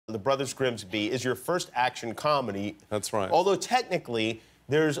The Brothers Grimsby is your first action comedy. That's right. Although technically,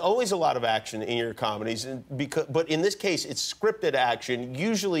 there's always a lot of action in your comedies, but in this case, it's scripted action.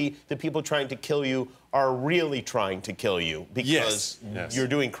 Usually, the people trying to kill you are really trying to kill you because you're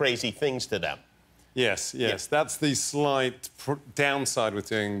doing crazy things to them. Yes. That's the slight downside with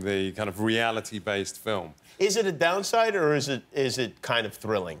doing the kind of reality-based film. Is it a downside, or is it kind of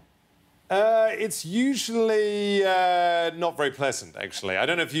thrilling? It's usually not very pleasant, actually. I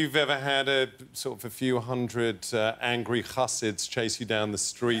don't know if you've ever had a few hundred angry Hasids chase you down the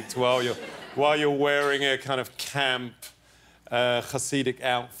street while you're wearing a kind of camp Hasidic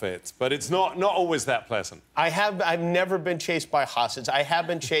outfit, but it's not always that pleasant. I've never been chased by Hasids. I have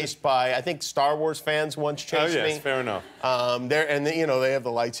been chased by, I think, Star Wars fans once chased me. Oh, yes, fair enough. You know, they have the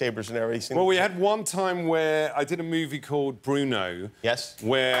lightsabers and everything. Well, we had one time where I did a movie called Bruno. Yes.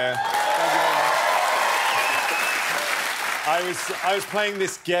 Where I was playing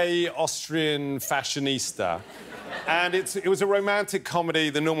this gay Austrian fashionista, and it was a romantic comedy,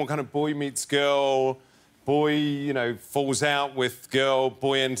 the normal kind of boy meets girl. Boy, you know, falls out with girl,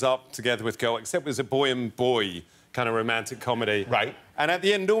 boy ends up together with girl, except it was a boy and boy kind of romantic comedy. Right. And at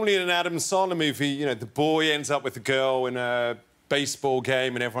the end, normally in an Adam Sandler movie, you know, the boy ends up with the girl in a baseball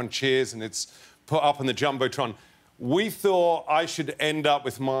game and everyone cheers and it's put up on the Jumbotron. We thought I should end up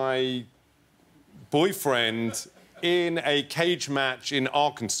with my boyfriend in a cage match in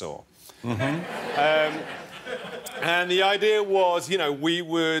Arkansas. Mm-hmm. And the idea was, you know, we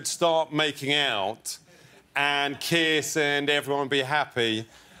would start making out and kiss and everyone would be happy.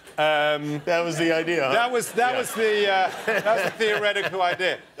 That was the idea, huh? That was the theoretical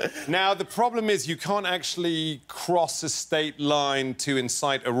idea. Now, the problem is you can't actually cross a state line to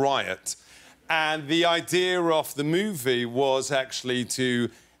incite a riot. And the idea of the movie was actually to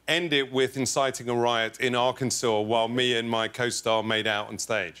end it with inciting a riot in Arkansas while me and my co-star made out on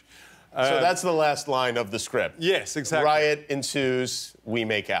stage. So that's the last line of the script. Yes, exactly. Riot ensues, we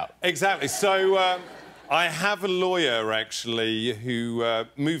make out. Exactly. So I have a lawyer, actually, who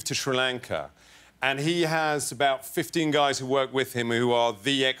moved to Sri Lanka, and he has about 15 guys who work with him who are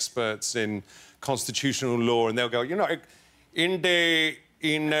the experts in constitutional law, and they'll go, you know, in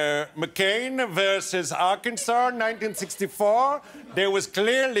McCain versus Arkansas, 1964, there was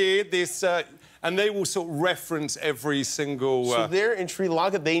clearly this... and they will sort of reference every single... So they're in Sri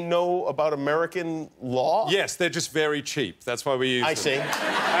Lanka, they know about American law? Yes, they're just very cheap. That's why we use them. I see.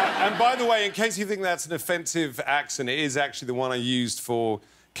 And by the way, in case you think that's an offensive accent, it is actually the one I used for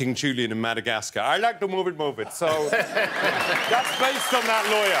King Julian in Madagascar. I like to move it. So that's based on that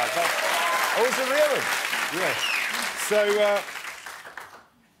lawyer. Oh, is it really? Yes. So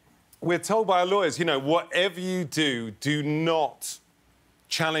we're told by our lawyers, you know, whatever you do, do not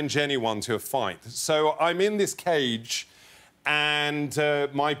challenge anyone to a fight. So I'm in this cage, and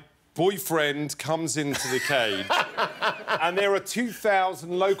my boyfriend comes into the cage, and there are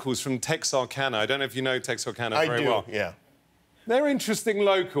 2,000 locals from Texarkana. I don't know if you know Texarkana very well. I do, yeah. They're interesting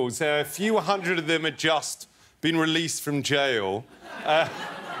locals. A few hundred of them had just been released from jail.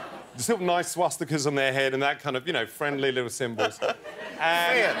 Sort of nice swastikas on their head and that kind of, you know, friendly little symbols.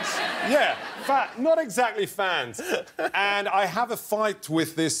 Fans. Yeah, not exactly fans. And I have a fight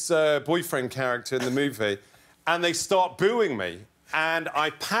with this boyfriend character in the movie, and they start booing me, and I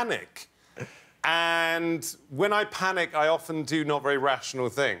panic. And when I panic, I often do not very rational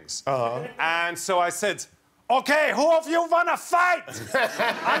things. And so I said, OK, who of you want to fight?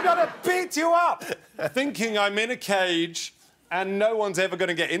 I'm going to beat you up. Thinking I'm in a cage, and no one's ever going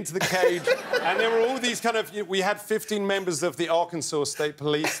to get into the cage. And there were all these kind of... We had 15 members of the Arkansas State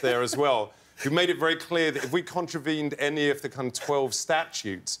Police there as well, who made it very clear that if we contravened any of the kind of 12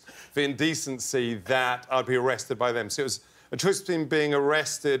 statutes for indecency, that I'd be arrested by them. So it was a choice between being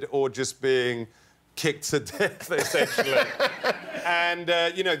arrested or just being kicked to death, essentially. And,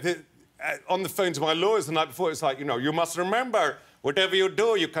 you know, on the phone to my lawyers the night before, it was like, you know, you must remember, whatever you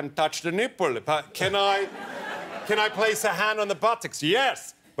do, you can touch the nipple. But can I place a hand on the buttocks?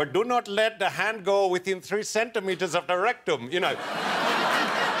 Yes, but do not let the hand go within 3 centimetres of the rectum, you know.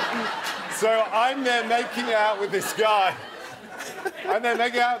 So I'm there making out with this guy.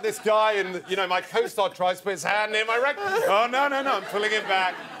 And, you know, my co-star tries to put his hand in my rectum. Oh, no, I'm pulling it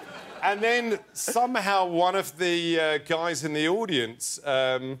back. And then somehow one of the guys in the audience,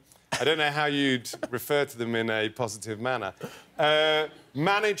 I don't know how you'd refer to them in a positive manner,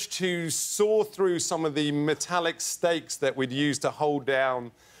 managed to saw through some of the metallic stakes that we'd use to hold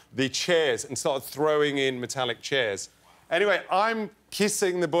down the chairs and started throwing in metallic chairs. Anyway, I'm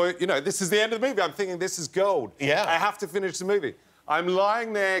kissing the boy. You know, this is the end of the movie. I'm thinking, this is gold. Yeah. I have to finish the movie. I'm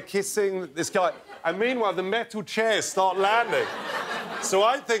lying there kissing this guy, and meanwhile, the metal chairs start landing. So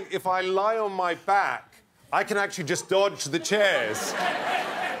I think if I lie on my back, I can actually just dodge the chairs.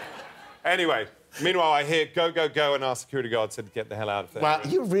 Anyway, meanwhile, I hear go, go, go, and our security guard said, get the hell out of there. Wow,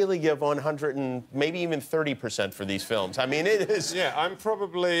 you really give 100 and maybe even 30% for these films. I mean, it is... Yeah, I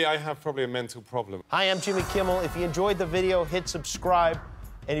have probably a mental problem. Hi, I'm Jimmy Kimmel. If you enjoyed the video, hit subscribe.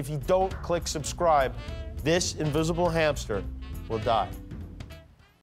 And if you don't click subscribe, this invisible hamster will die.